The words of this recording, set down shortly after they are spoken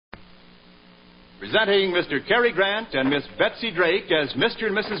presenting Mr. Cary Grant and Miss Betsy Drake as Mr.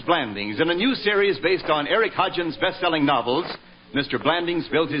 and Mrs. Blandings in a new series based on Eric Hodgins' best-selling novels, Mr. Blandings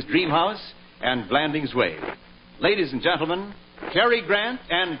Built His Dream House and Blandings Way. Ladies and gentlemen, Cary Grant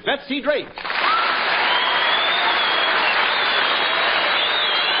and Betsy Drake.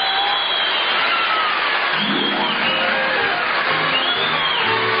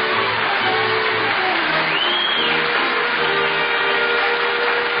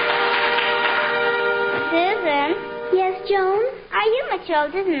 Joan, are you much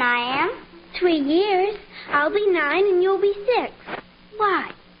older than I am? 3 years. I'll be 9 and you'll be 6. Why?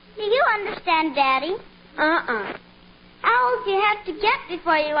 Do you understand Daddy? How old do you have to get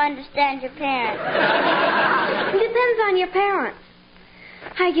before you understand your parents? It depends on your parents.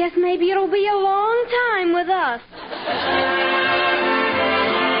 I guess maybe it'll be a long time with us.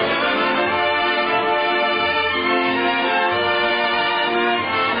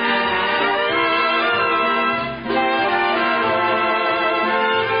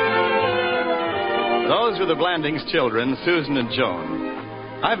 Those are the Blandings children, Susan and Joan.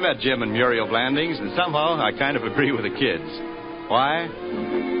 I've met Jim and Muriel Blandings, and somehow I kind of agree with the kids. Why?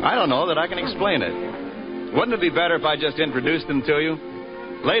 I don't know that I can explain it. Wouldn't it be better if I just introduced them to you?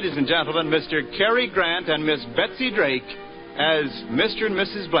 Ladies and gentlemen, Mr. Cary Grant and Miss Betsy Drake as Mr. and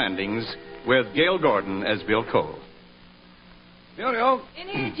Mrs. Blandings, with Gail Gordon as Bill Cole. Muriel. In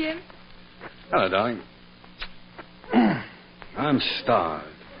here, Jim. Hello, darling. I'm starved.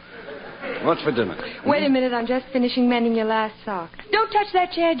 What's for dinner? Wait a minute, I'm just finishing mending your last sock. Don't touch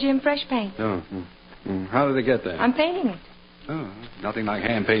that chair, Jim. Fresh paint. Oh. How did it get there? I'm painting it. Oh, nothing like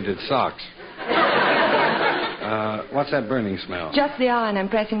hand-painted socks. What's that burning smell? Just the iron. I'm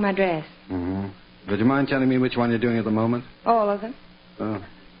pressing my dress. Mm-hmm. Would you mind telling me which one you're doing at the moment? All of them. Oh.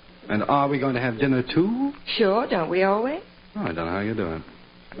 And are we going to have dinner, too? Sure, don't we always? Oh, I don't know how you're doing.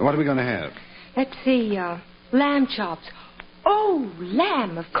 What are we going to have? Let's see, lamb chops. Oh,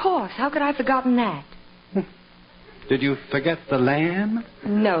 lamb, of course. How could I have forgotten that? Did you forget the lamb?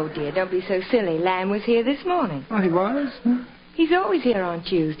 No, dear, don't be so silly. Lamb was here this morning. Oh, he was? He's always here on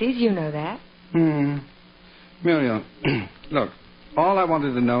Tuesdays. You know that. Muriel, look, all I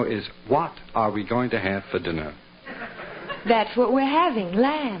wanted to know is what are we going to have for dinner? That's what we're having,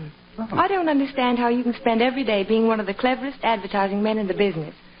 lamb. Oh. I don't understand how you can spend every day being one of the cleverest advertising men in the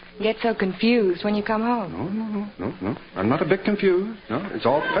business. Get so confused when you come home. No. I'm not a bit confused. No, it's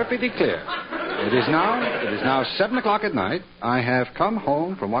all perfectly clear. It is now 7 o'clock at night. I have come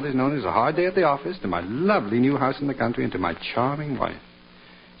home from what is known as a hard day at the office to my lovely new house in the country and to my charming wife.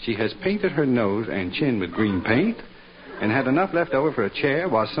 She has painted her nose and chin with green paint and had enough left over for a chair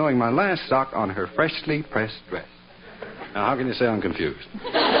while sewing my last sock on her freshly pressed dress. Now, how can you say I'm confused?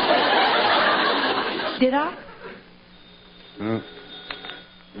 Did I?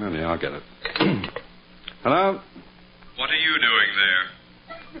 Well, yeah, I'll get it. Hello? What are you doing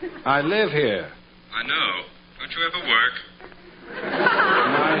there? I live here. I know. Don't you ever work?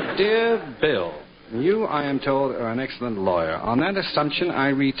 My dear Bill, you, I am told, are an excellent lawyer. On that assumption, I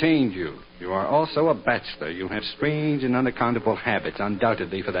retained you. You are also a bachelor. You have strange and unaccountable habits,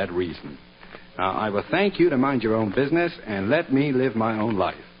 undoubtedly for that reason. Now, I will thank you to mind your own business and let me live my own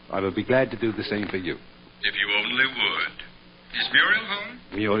life. I will be glad to do the same for you. If you only would. Is Muriel home?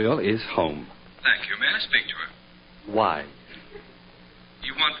 Muriel is home. Thank you. May I speak to her? Why?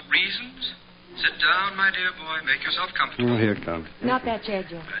 You want reasons? Sit down, my dear boy. Make yourself comfortable. Oh, here it comes. Not that chair,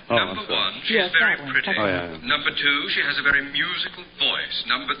 Jim. Number one, she's very pretty. Oh, yeah. Number two, she has a very musical voice.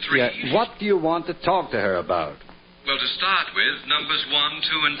 Number three... Yeah, what do you want to talk to her about? Well, to start with, numbers 1,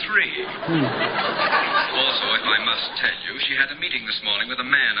 2, and 3. Also, if I must tell you, she had a meeting this morning with a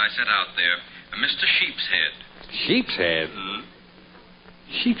man I sent out there, a Mr. Sheepshead. Sheepshead?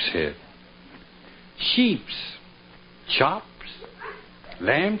 Sheepshead? Sheeps? Chops?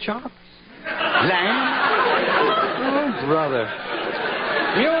 Lamb chops? Lamb? Oh, brother.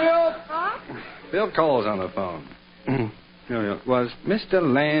 Muriel! Huh? Bill Cole's on the phone. Muriel, was Mr.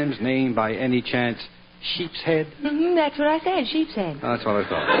 Lamb's name by any chance Sheepshead? That's what I said, Sheepshead. Oh, that's what I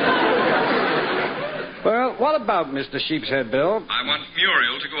thought. Well, what about Mr. Sheepshead, Bill? I want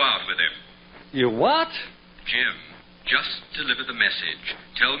Muriel to go out with him. You what? Jim, just deliver the message.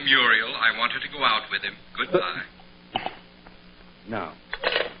 Tell Muriel I want her to go out with him. Goodbye.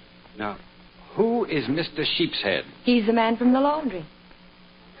 Now, who is Mr. Sheepshead? He's the man from the laundry.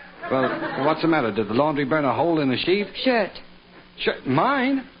 Well, what's the matter? Did the laundry burn a hole in the sheet? Shirt.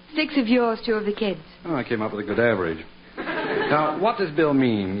 Mine? 6 of yours, 2 of the kids. Oh, I came up with a good average. Now, what does Bill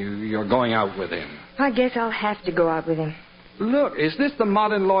mean, you're going out with him? I guess I'll have to go out with him. Look, is this the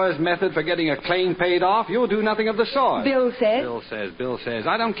modern lawyer's method for getting a claim paid off? You'll do nothing of the sort. Bill says. Bill says.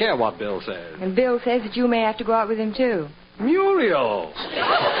 I don't care what Bill says. And Bill says that you may have to go out with him, too. Muriel!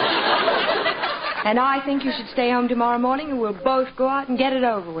 And I think you should stay home tomorrow morning and we'll both go out and get it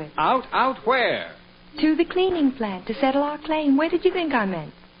over with. Out where? To the cleaning plant to settle our claim. Where did you think I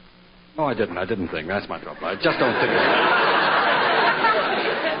meant? Oh, I didn't think. That's my trouble. I just don't think.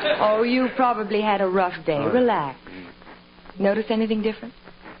 Oh, you probably had a rough day. Relax. Notice anything different?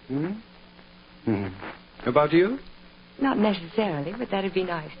 About you? Not necessarily, but that'd be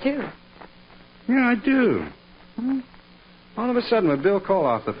nice, too. Yeah, I do. All of a sudden, when Bill called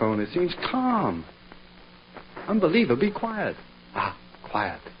off the phone, it seems calm. Unbelievably quiet.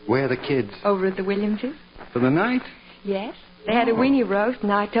 Quiet. Where are the kids? Over at the Williamses? For the night? Yes. They had a weenie roast,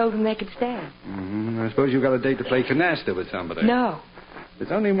 and I told them they could stay. I suppose you got a date to play canasta with somebody. No.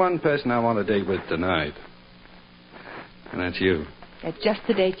 There's only one person I want to date with tonight. And that's you. That's just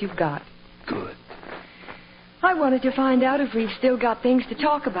the date you've got. Good. I wanted to find out if we've still got things to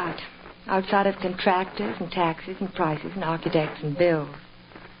talk about. Outside of contractors and taxes and prices and architects and bills.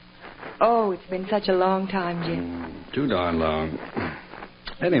 Oh, it's been such a long time, Jim. Too darn long.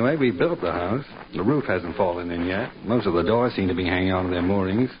 Anyway, we built the house. The roof hasn't fallen in yet. Most of the doors seem to be hanging on to their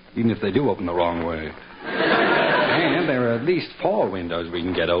moorings, even if they do open the wrong way. And there are at least 4 windows we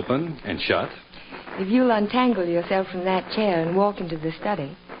can get open and shut. If you'll untangle yourself from that chair and walk into the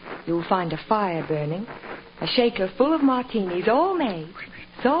study, you'll find a fire burning, a shaker full of martinis, all made,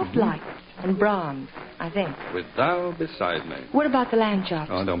 soft light and bronze, I think. With thou beside me. What about the lamb chops?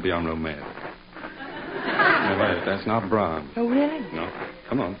 Oh, don't be unromantic. No, wait, that's not bronze. Oh, really? No.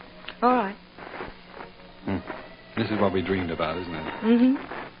 Come on. All right. This is what we dreamed about, isn't it? Mm-hmm.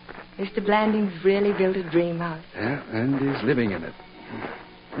 Mr. Blandings really built a dream house. Yeah, and he's living in it.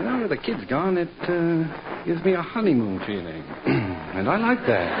 You know, with the kids gone, it gives me a honeymoon feeling. And I like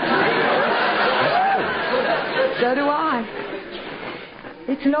that. So do I.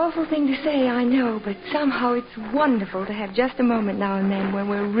 It's an awful thing to say, I know, but somehow it's wonderful to have just a moment now and then when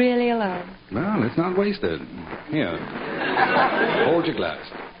we're really alone. Well, let's not waste it. Here. Hold your glass.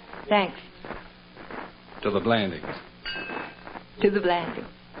 Thanks. To the Blandings. To the Blandings.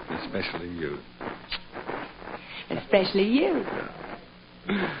 Especially you. Especially you.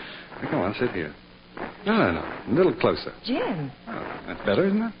 Now, come on, sit here. No. A little closer. Jim. Oh, that's better,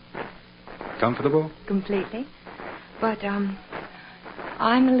 isn't it? Comfortable? Completely. But, I'm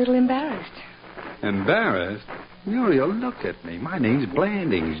a little embarrassed. Embarrassed? Muriel, look at me. My name's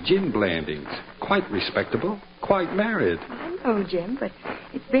Blandings, Jim Blandings. Quite respectable. Quite married. I know, Jim, but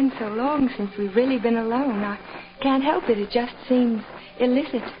it's been so long since we've really been alone. I can't help it. It just seems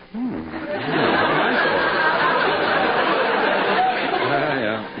illicit.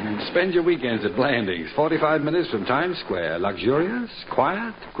 Spend your weekends at Blandings. 45 minutes from Times Square. Luxurious,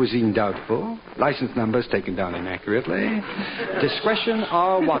 quiet, cuisine doubtful, license numbers taken down inaccurately. Discretion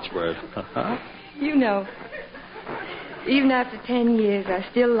our watchword. You know, even after 10 years, I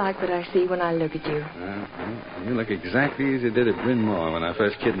still like what I see when I look at you. You look exactly as you did at Bryn Mawr when I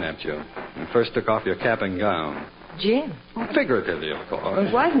first kidnapped you and first took off your cap and gown. Jim. Well, figuratively, of course.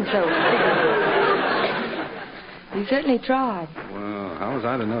 It wasn't so figurative. You certainly tried. Well, how was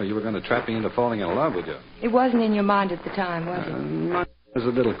I to know you were going to trap me into falling in love with you? It wasn't in your mind at the time, was it? Mine was a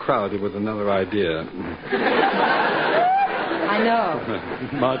little crowded with another idea. I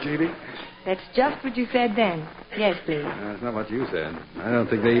know. Martini? That's just what you said then. Yes, please. That's not what you said. I don't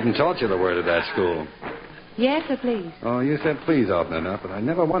think they even taught you the word at that school. Yes, sir, please. Oh, you said please often enough, but I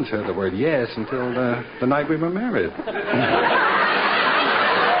never once heard the word yes until the night we were married.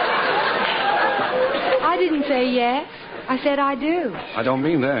 I didn't say yes. I said I do. I don't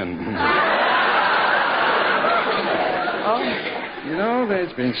mean then. Oh. You know,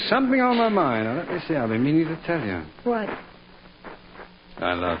 there's been something on my mind. Now, let me see. I've been meaning to tell you. What?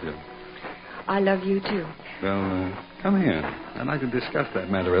 I love you. I love you, too. Well, come here. I'd like to discuss that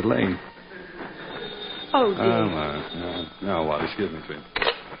matter at length. Oh, dear. No, what? Excuse me, sweet.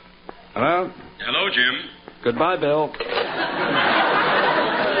 Hello? Hello, Jim. Goodbye, Bill.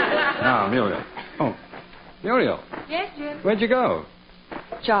 Now, Muriel. Oh, Muriel. Yes, Jim? Where'd you go?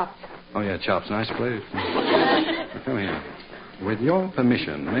 Chops. Oh, yeah, Chops. Nice place. Now, come here. With your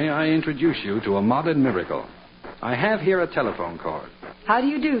permission, may I introduce you to a modern miracle? I have here a telephone cord. How do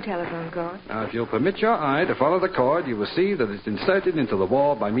you do, telephone cord? Now, if you'll permit your eye to follow the cord, you will see that it's inserted into the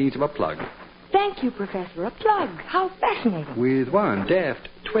wall by means of a plug. Thank you, Professor. A plug. How fascinating. With one deft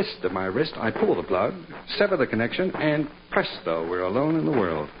twist of my wrist, I pull the plug, sever the connection, and presto, we're alone in the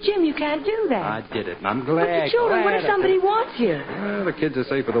world. Jim, you can't do that. I did it, and I'm glad. But the children, what if somebody wants you? Well, the kids are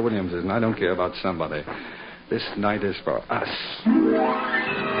safe for the Williamses, and I don't care about somebody. This night is for us.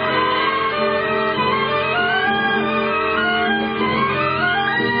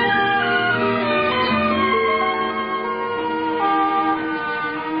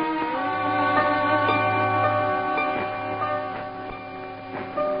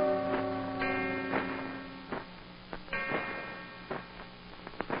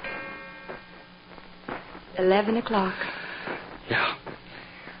 $11. Yeah,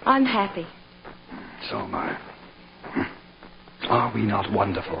 I'm happy. so am I. Are we not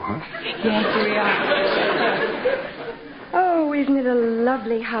wonderful, huh? Yes, we are. Oh, isn't it a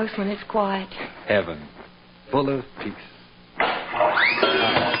lovely house when it's quiet? Heaven, full of peace.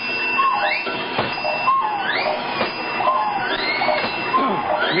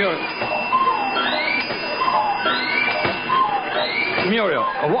 Muriel,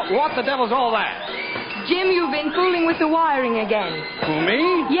 what the devil's all that? Jim, you've been fooling with the wiring again. Who,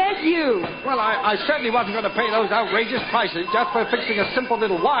 me? Yes, you. Well, I certainly wasn't going to pay those outrageous prices just for fixing a simple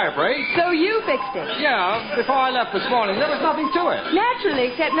little wire break. So you fixed it. Yeah, before I left this morning, there was nothing to it. Naturally,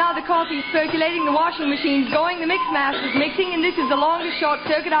 except now the coffee's percolating, the washing machine's going, the mix master's mixing, and this is the longest short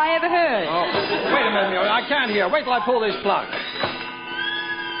circuit I ever heard. Oh, wait a minute, Muriel. I can't hear. Wait till I pull this plug.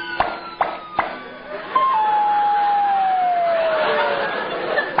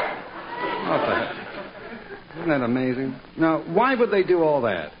 What the heck? Isn't that amazing? Now, why would they do all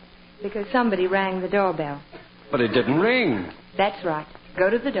that? Because somebody rang the doorbell. But it didn't ring. That's right. Go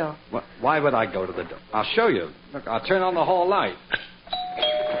to the door. Why would I go to the door? I'll show you. Look, I'll turn on the hall light.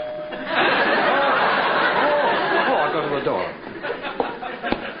 I'll go to the door.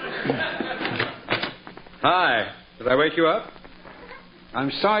 Hi. Did I wake you up?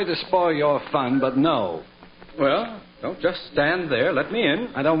 I'm sorry to spoil your fun, but no. Well, don't just stand there. Let me in.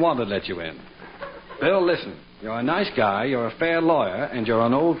 I don't want to let you in. Bill, listen. You're a nice guy, you're a fair lawyer, and you're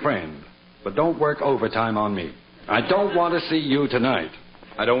an old friend. But don't work overtime on me. I don't want to see you tonight.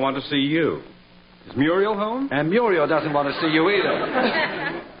 I don't want to see you. Is Muriel home? And Muriel doesn't want to see you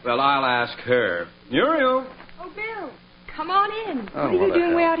either. Well, I'll ask her. Muriel! Oh, Bill, come on in. Oh, what are what you the doing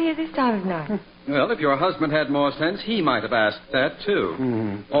hell? way out here this time of night? Well, if your husband had more sense, he might have asked that, too.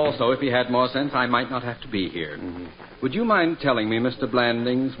 Mm-hmm. Also, if he had more sense, I might not have to be here. Mm-hmm. Would you mind telling me, Mr.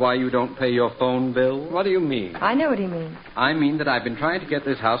 Blandings, why you don't pay your phone bill? What do you mean? I know what he means. I mean that I've been trying to get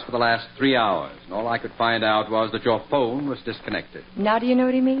this house for the last 3 hours, and all I could find out was that your phone was disconnected. Now do you know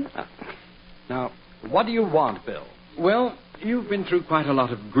what he means? Now, what do you want, Bill? Well, you've been through quite a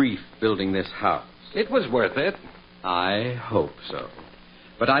lot of grief building this house. It was worth it. I hope so.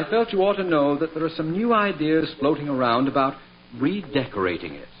 But I felt you ought to know that there are some new ideas floating around about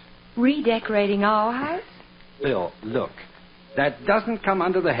redecorating it. Redecorating our house? Bill, look. That doesn't come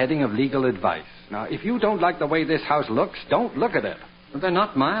under the heading of legal advice. Now, if you don't like the way this house looks, don't look at it. But they're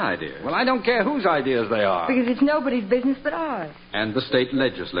not my ideas. Well, I don't care whose ideas they are. Because it's nobody's business but ours. And the state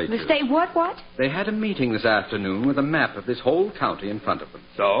legislature. The state what? They had a meeting this afternoon with a map of this whole county in front of them.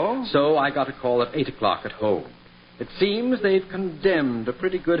 So? So I got a call at 8 o'clock at home. It seems they've condemned a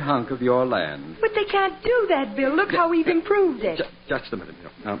pretty good hunk of your land. But they can't do that, Bill. Look how we've improved it. Just a minute,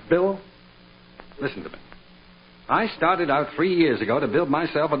 Bill. Now, Bill, listen to me. I started out 3 years ago to build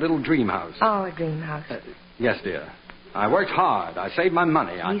myself a little dream house. Oh, a dream house. Yes, dear. I worked hard. I saved my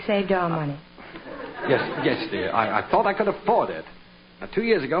money. We saved our money. Yes, dear. I thought I could afford it. Now, 2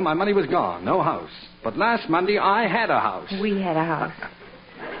 years ago, my money was gone. No house. But last Monday, I had a house. We had a house.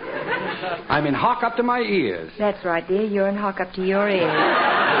 I'm in hock up to my ears. That's right, dear. You're in hock up to your ears.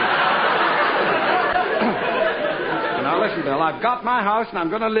 Now, listen, Bill. I've got my house, and I'm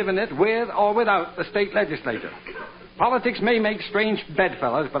going to live in it with or without the state legislature. Politics may make strange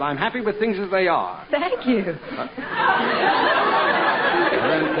bedfellows, but I'm happy with things as they are. Thank you.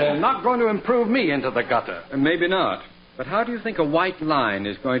 They're not going to improve me into the gutter. Maybe not. But how do you think a white line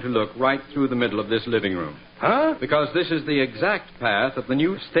is going to look right through the middle of this living room? Huh? Because this is the exact path of the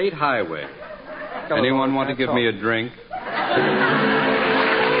new state highway. Anyone want to give me a drink?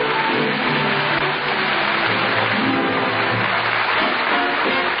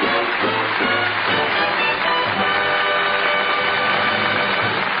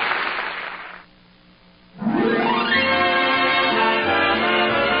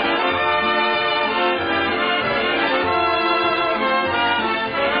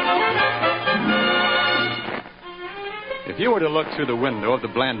 If you were to look through the window of the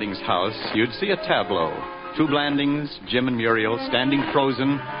Blandings house, you'd see a tableau. 2 Blandings, Jim and Muriel, standing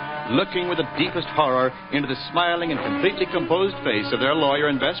frozen, looking with the deepest horror into the smiling and completely composed face of their lawyer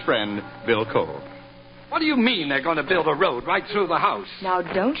and best friend, Bill Cole. What do you mean they're going to build a road right through the house? Now,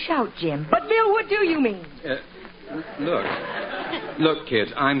 don't shout, Jim. But, Bill, what do you mean? Look, Look,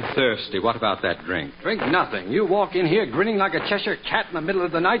 kids, I'm thirsty. What about that drink? Drink nothing. You walk in here grinning like a Cheshire cat in the middle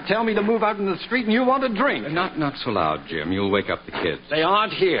of the night, tell me to move out in the street, and you want a drink. Not so loud, Jim. You'll wake up the kids. They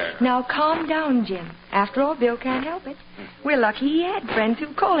aren't here. Now, calm down, Jim. After all, Bill can't help it. We're lucky he had friends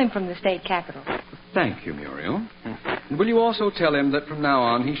who call him from the state capitol. Thank you, Muriel. Will you also tell him that from now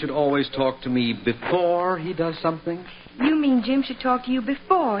on he should always talk to me before he does something? You mean Jim should talk to you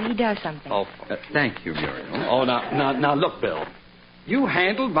before he does something? Oh, thank you, Muriel. Oh, now, look, Bill. You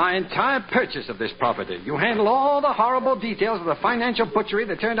handled my entire purchase of this property. You handled all the horrible details of the financial butchery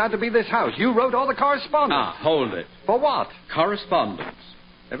that turned out to be this house. You wrote all the correspondence. Ah, hold it. For what? Correspondence.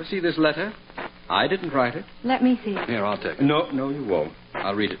 Ever see this letter? I didn't write it. Let me see it. Here, I'll take it. No, you won't.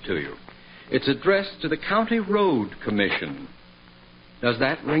 I'll read it to you. It's addressed to the County Road Commission. Does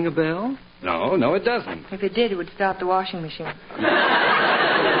that ring a bell? No, it doesn't. If it did, it would start the washing machine.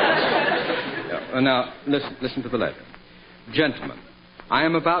 Now, listen to the letter. Gentlemen, I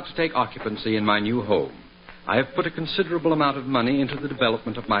am about to take occupancy in my new home. I have put a considerable amount of money into the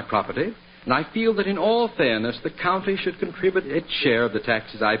development of my property, and I feel that in all fairness, the county should contribute its share of the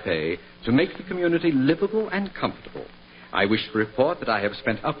taxes I pay to make the community livable and comfortable. I wish to report that I have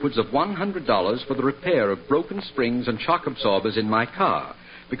spent upwards of $100 for the repair of broken springs and shock absorbers in my car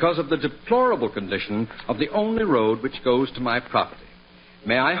because of the deplorable condition of the only road which goes to my property.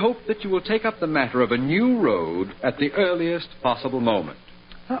 May I hope that you will take up the matter of a new road at the earliest possible moment.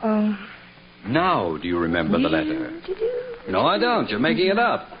 Uh-oh. Now, do you remember the letter? No, I don't. You're making it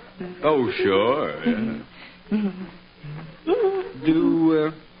up. Oh, sure.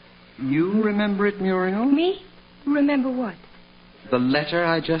 Do you remember it, Muriel? Me? Remember what? The letter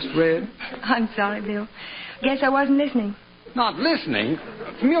I just read? I'm sorry, Bill. Guess I wasn't listening. Not listening?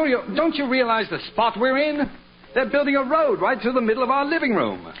 Muriel, don't you realize the spot we're in? They're building a road right through the middle of our living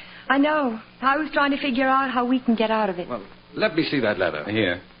room. I know. I was trying to figure out how we can get out of it. Well, let me see that letter.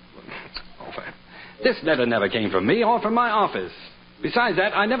 Here. This letter never came from me or from my office. Besides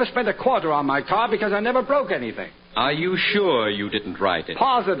that, I never spent a quarter on my car because I never broke anything. Are you sure you didn't write it?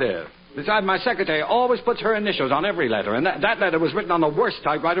 Positive. Besides, my secretary always puts her initials on every letter, and that letter was written on the worst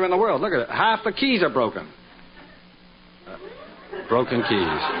typewriter in the world. Look at it. Half the keys are broken. Broken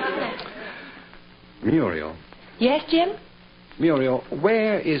keys. Muriel. Yes, Jim? Muriel,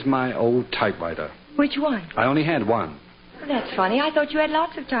 where is my old typewriter? Which one? I only had one. Well, that's funny. I thought you had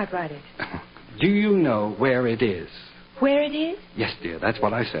lots of typewriters. Do you know where it is? Where it is? Yes, dear, that's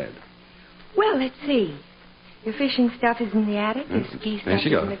what I said. Well, let's see. Your fishing stuff is in the attic. Your ski stuff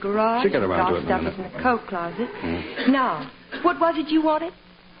is in the garage. She'll get around to your it in a golf minute. stuff is in the coat closet. Now, what was it you wanted?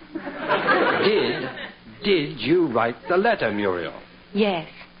 Did you write the letter, Muriel? Yes,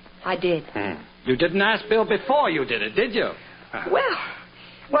 I did. You didn't ask Bill before you did it, did you? Well,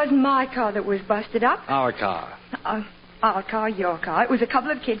 it wasn't my car that was busted up. Our car. Our car, your car. It was a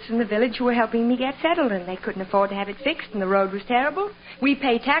couple of kids from the village who were helping me get settled, and they couldn't afford to have it fixed, and the road was terrible. We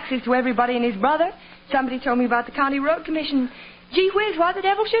pay taxes to everybody and his brother. Somebody told me about the County Road Commission. Gee whiz, why the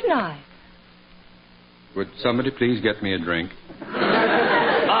devil shouldn't I? Would somebody please get me a drink?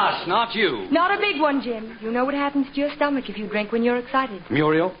 Us, not you. Not a big one, Jim. You know what happens to your stomach if you drink when you're excited.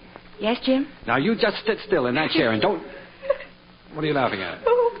 Muriel? Yes, Jim? Now, you just sit still in that chair and don't... What are you laughing at?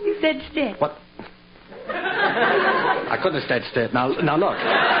 Oh, you said sit. What? I couldn't have said sit. Now look.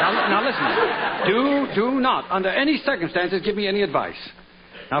 Now listen. Do not, under any circumstances, give me any advice.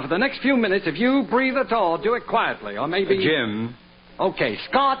 Now, for the next few minutes, if you breathe at all, do it quietly, or maybe... Jim. Okay,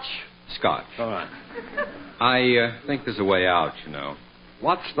 Scotch. Scotch. All right. I think there's a way out, you know.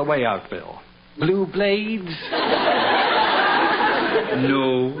 What's the way out, Bill? Blue blades?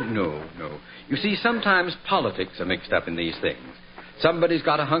 No. You see, sometimes politics are mixed up in these things. Somebody's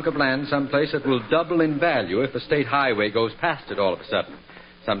got a hunk of land someplace that will double in value if a state highway goes past it all of a sudden.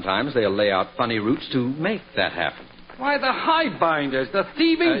 Sometimes they'll lay out funny routes to make that happen. Why, the highbinders, the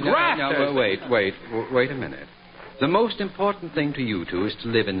thieving grafters. Wait a minute. The most important thing to you two is to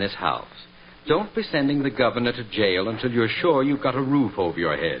live in this house. Don't be sending the governor to jail until you're sure you've got a roof over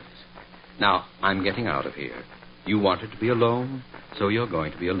your heads. Now, I'm getting out of here. You wanted to be alone, so you're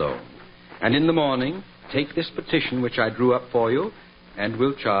going to be alone. And in the morning, take this petition which I drew up for you, and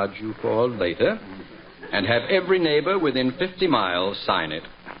we'll charge you for later, and have every neighbor within 50 miles sign it.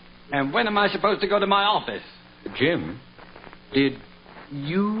 And when am I supposed to go to my office? Jim, did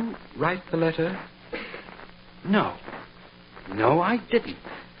you write the letter? No, I didn't.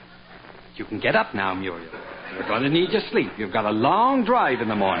 You can get up now, Muriel. You're going to need your sleep. You've got a long drive in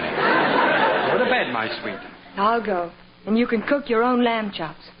the morning. Go to bed, my sweet. I'll go. And you can cook your own lamb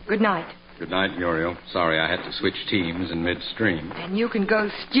chops. Good night. Good night, Muriel. Sorry I had to switch teams in midstream. And you can go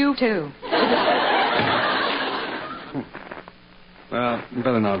stew, too. Well, you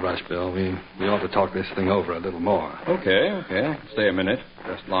better not rush, Bill. We ought to talk this thing over a little more. Okay. I can stay a minute.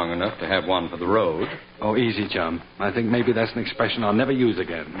 Just long enough to have one for the road. Oh, easy, chum. I think maybe that's an expression I'll never use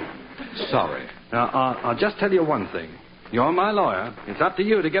again. Sorry. Now, I'll just tell you one thing. You're my lawyer. It's up to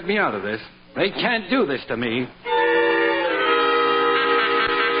you to get me out of this. They can't do this to me.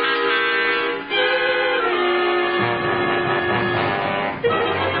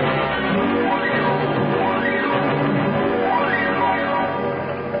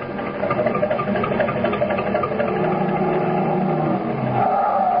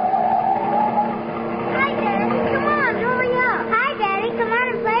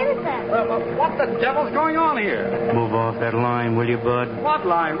 What the devil's going on here? Move off that line, will you, Bud? What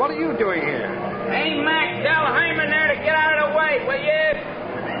line? What are you doing here? Hey, Mac, tell Hyman there to get out of the way, will you?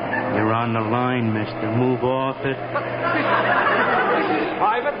 You're on the line, mister. Move off it. This is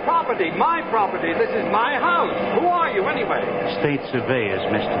private property, my property. This is my house. Who are you, anyway? State surveyors,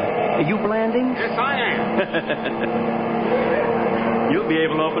 mister. Are you Blandings? Yes, I am. You'll be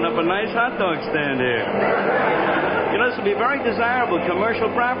able to open up a nice hot dog stand here. You know, this will be very desirable commercial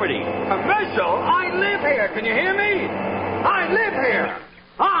property. Commercial? I live here. Can you hear me? I live here.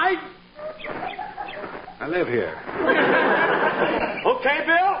 I live here. Okay,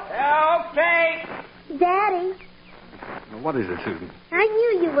 Bill? Okay. Daddy, What is it, Susan? I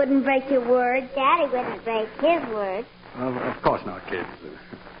knew you wouldn't break your word. Daddy wouldn't break his word. Of course not, kids.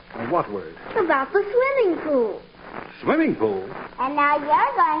 What word? About the swimming pool. Swimming pool? And now you're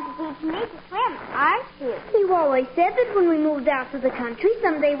going to teach me to swim, aren't you? You always said that when we moved out to the country,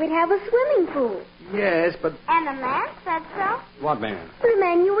 someday we'd have a swimming pool. Yes, but... And the man said so. What man? The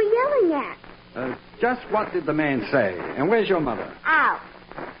man you were yelling at. Just what did the man say? And where's your mother? Out.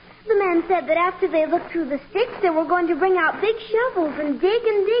 The man said that after they looked through the sticks, they were going to bring out big shovels and dig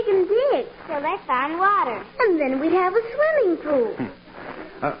and dig and dig. Till they found water. And then we'd have a swimming pool.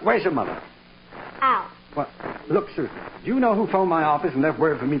 Where's your mother? Out. What? Look, Susan, do you know who phoned my office and left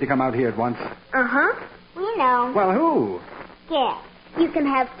word for me to come out here at once? Uh-huh. We know. Well, who? Guess. You can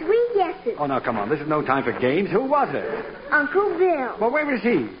have 3 guesses. Oh, now, come on. This is no time for games. Who was it? Uncle Bill. Well, where was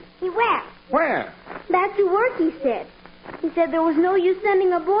he? He went. Where? Back to work, he said. He said there was no use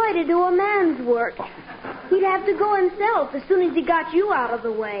sending a boy to do a man's work. He'd have to go himself as soon as he got you out of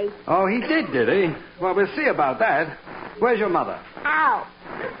the way. Oh, he did he? Well, we'll see about that. Where's your mother? Out.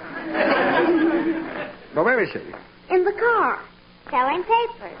 Well, where is she? In the car. Selling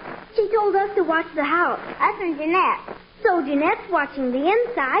papers. She told us to watch the house. Us and Jeanette. So Jeanette's watching the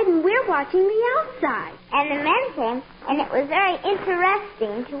inside, and we're watching the outside. And the men came, and it was very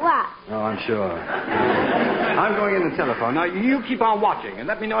interesting to watch. Oh, I'm sure. I'm going in the telephone. Now, you keep on watching, and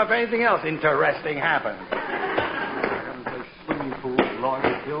let me know if anything else interesting happens. Swimming pool,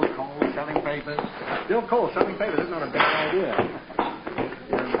 lawyer, Bill Cole, selling papers. Bill Cole, selling papers is not a bad idea.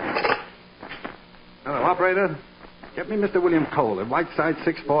 Hello, operator. Get me Mr. William Cole at Whiteside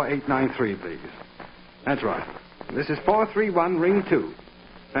 64893, please. That's right. This is 431, ring 2.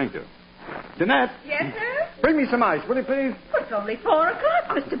 Thank you. Jeanette. Yes, sir? Bring me some ice, will you, please? Well, it's only 4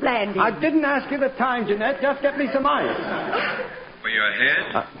 o'clock, Mr. Blandings. I didn't ask you the time, Jeanette. Just get me some ice. Were you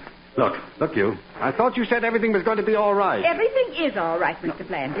ahead? Look, you. I thought you said everything was going to be all right. Everything is all right, Mr.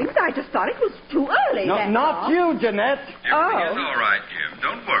 Blandings. I just thought it was too early. No, that's not all. you, Jeanette. Everything is all right, Jim.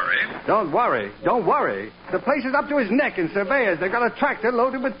 Don't worry. Don't worry. The place is up to his neck in surveyors. They've got a tractor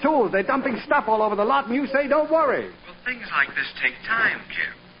loaded with tools. They're dumping stuff all over the lot, and you say don't worry. Well, things like this take time,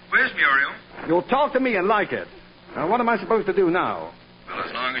 Jim. Where's Muriel? You'll talk to me and like it. Now, what am I supposed to do now? Well,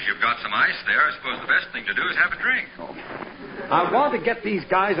 as long as you've got some ice there, I suppose the best thing to do is have a drink. Oh. I want to get these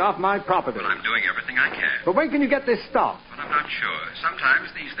guys off my property. Well, I'm doing everything I can. But when can you get this stopped? But I'm not sure.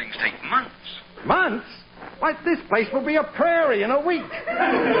 Sometimes these things take months. Months? Why, this place will be a prairie in a week.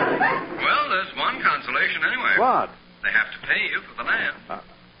 Well, there's one consolation anyway. What? They have to pay you for the land.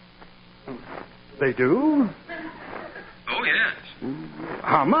 They do? Oh, yes.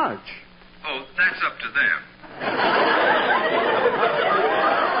 How much? Oh, that's up to them.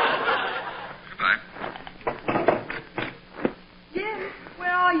 Goodbye. Jim,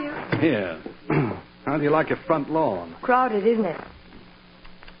 where are you? Here. How do you like your front lawn? Crowded, isn't it?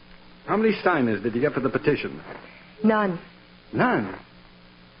 How many signers did you get for the petition? None. None?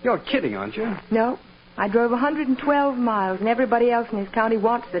 You're kidding, aren't you? No. I drove 112 miles, and everybody else in this county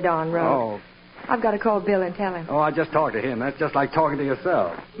wants the darn road. Oh. I've got to call Bill and tell him. Oh, I just talked to him. That's just like talking to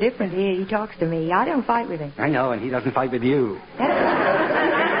yourself. Different here. He talks to me. I don't fight with him. I know, and he doesn't fight with you. Do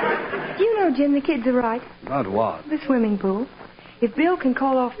you know, Jim, the kids are right. About what? The swimming pool. If Bill can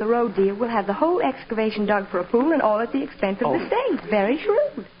call off the road deal, we'll have the whole excavation dug for a pool and all at the expense of the state. Very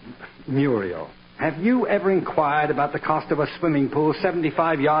shrewd. Muriel, Have you ever inquired about the cost of a swimming pool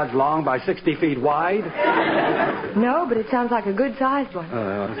 75 yards long by 60 feet wide? No, but it sounds like a good-sized one.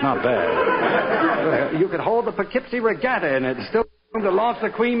 It's not bad. You could hold the Poughkeepsie Regatta in it and still to launch the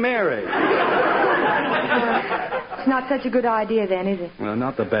Queen Mary. It's not such a good idea, then, is it? Well,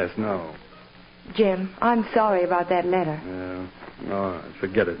 not the best, no. Jim, I'm sorry about that letter. Yeah. All right,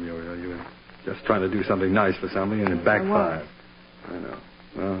 forget it, Muriel. You were just trying to do something nice for somebody, and it backfired. I know.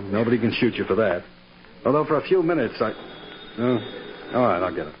 Well, nobody can shoot you for that. Although for a few minutes, all right,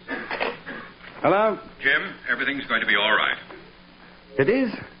 I'll get it. Hello? Jim, everything's going to be all right. It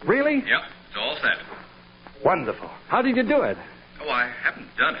is? Really? Yep, it's all set. Wonderful. How did you do it? Oh, I haven't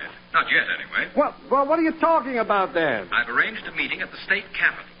done it. Not yet, anyway. Well, what are you talking about, then? I've arranged a meeting at the state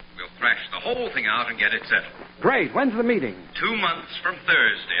capitol. We'll thrash the whole thing out and get it settled. Great. When's the meeting? 2 months from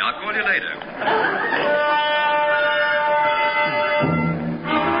Thursday. I'll call you later.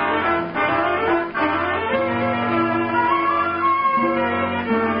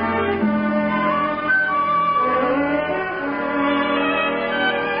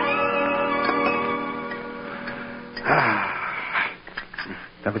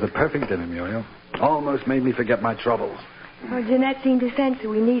 That was a perfect dinner, Muriel. Almost made me forget my troubles. Well, Jeanette seemed to sense that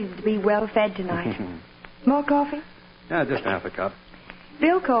we needed to be well fed tonight. More coffee? Yeah, just half a cup.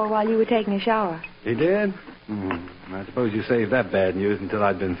 Bill called while you were taking a shower. He did? I suppose you saved that bad news until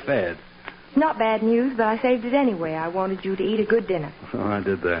I'd been fed. It's not bad news, but I saved it anyway. I wanted you to eat a good dinner. Oh, I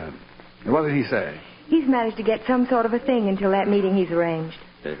did that. What did he say? He's managed to get some sort of a thing until that meeting he's arranged.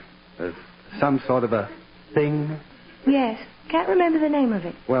 Some sort of a thing? Yes. Can't remember the name of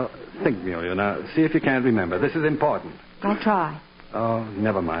it. Well, think, Muriel. Now, see if you can't remember. This is important. I'll try. Oh,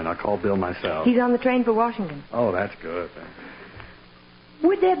 never mind. I'll call Bill myself. He's on the train for Washington. Oh, that's good.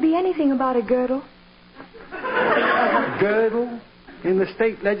 Would there be anything about a girdle? A girdle? In the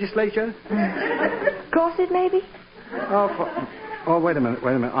state legislature? Corset, maybe? Oh, wait a minute.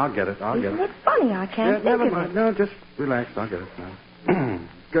 I'll get it. Isn't it funny? I can't think never of mind. it. No, just relax. I'll get it now.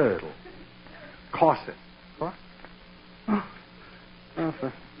 Girdle. Corset. What?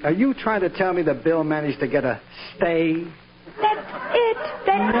 Are you trying to tell me that Bill managed to get a stay? That's it.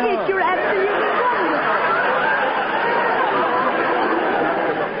 That's it. You're absolutely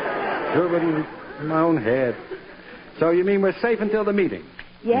wonderful. You're in my own head. So you mean we're safe until the meeting?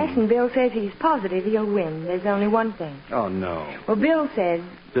 Yes, and Bill says he's positive he'll win. There's only one thing. Oh, no. Well, Bill says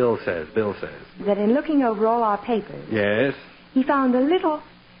that in looking over all our papers... Yes? He found a little,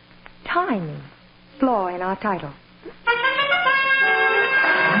 tiny flaw in our title.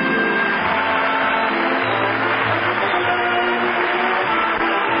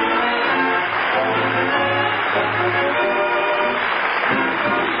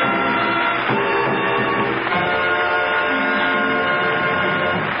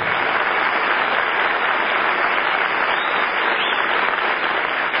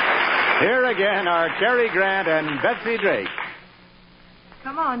 Here again are Cary Grant and Betsy Drake.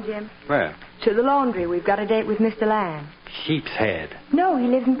 Come on, Jim. Where? To the laundry. We've got a date with Mr. Lamb. Sheep's Head. No, he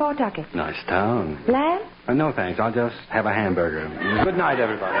lives in Pawtucket. Nice town. Lamb? No, thanks. I'll just have a hamburger. Good night,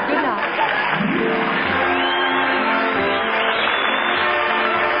 everybody. Good night.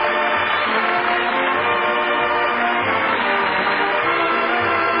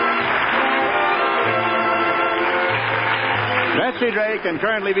 Betsy Drake can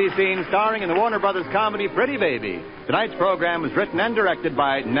currently be seen starring in the Warner Brothers comedy Pretty Baby. Tonight's program was written and directed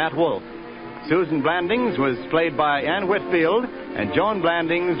by Nat Wolff. Susan Blandings was played by Ann Whitfield, and Joan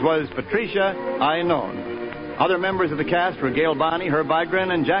Blandings was Patricia Iannone. Other members of the cast were Gail Bonney, Herb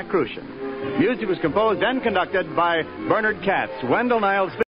Vigran, and Jack Crucian. Music was composed and conducted by Bernard Katz. Wendell Niles